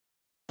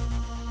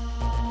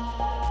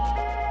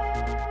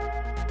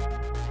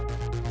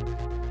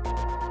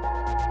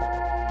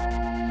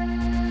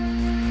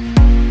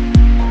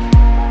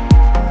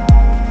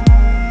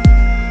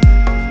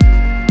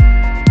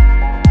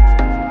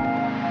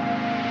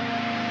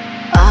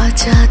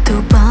आजा तू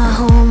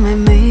बाहों में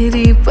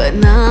मेरी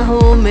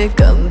पनाहों में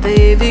come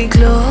baby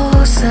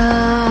closer।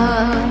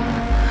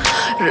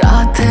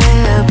 रात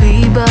है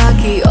अभी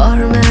बाकी और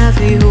मैं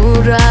भी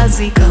हूँ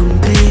राजी come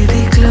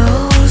baby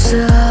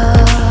closer।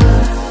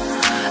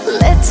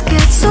 Let's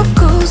get so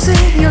cozy,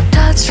 your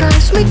touch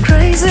drives me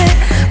crazy।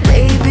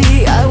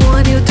 Baby I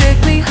want you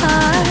take me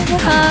high,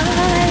 high।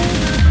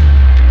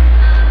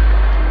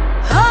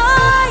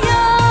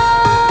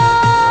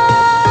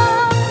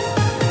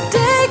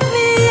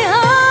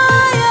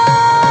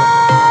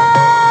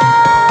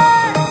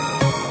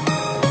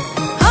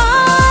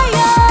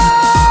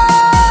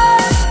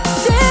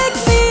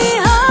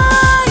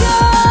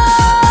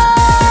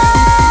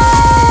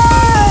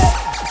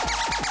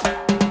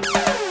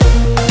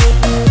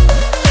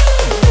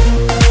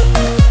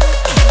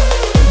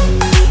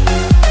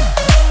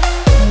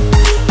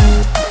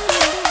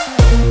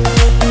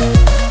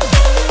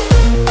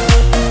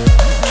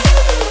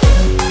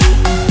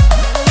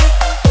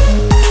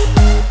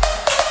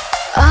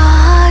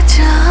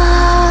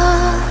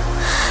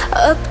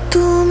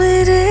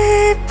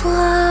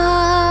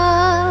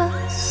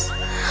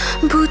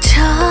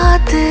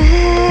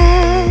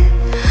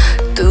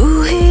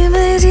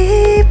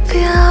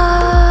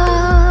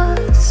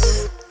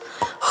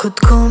 खुद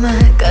को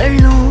मैं कर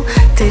लूं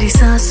तेरी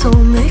सांसों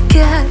में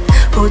कैद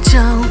हो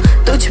जाऊं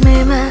तुझ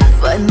में मैं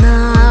फना।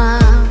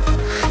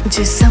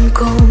 जिस्म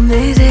को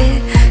मेरे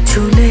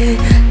छूले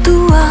तू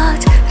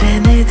आज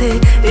रहने दे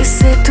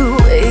इससे तू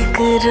एक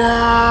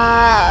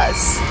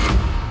राज।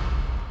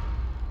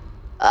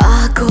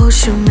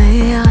 आगोश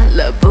में या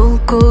लबों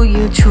को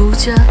यूं छू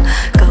जा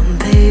come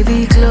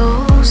baby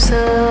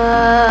closer।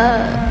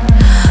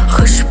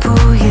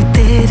 खुशबू ये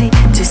तेरी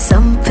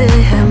जिस्म पे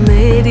है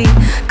मेरी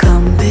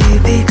come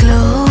baby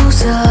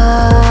closer।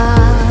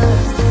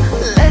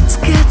 Let's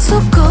get so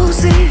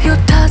cozy, your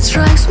touch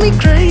drives me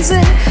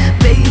crazy।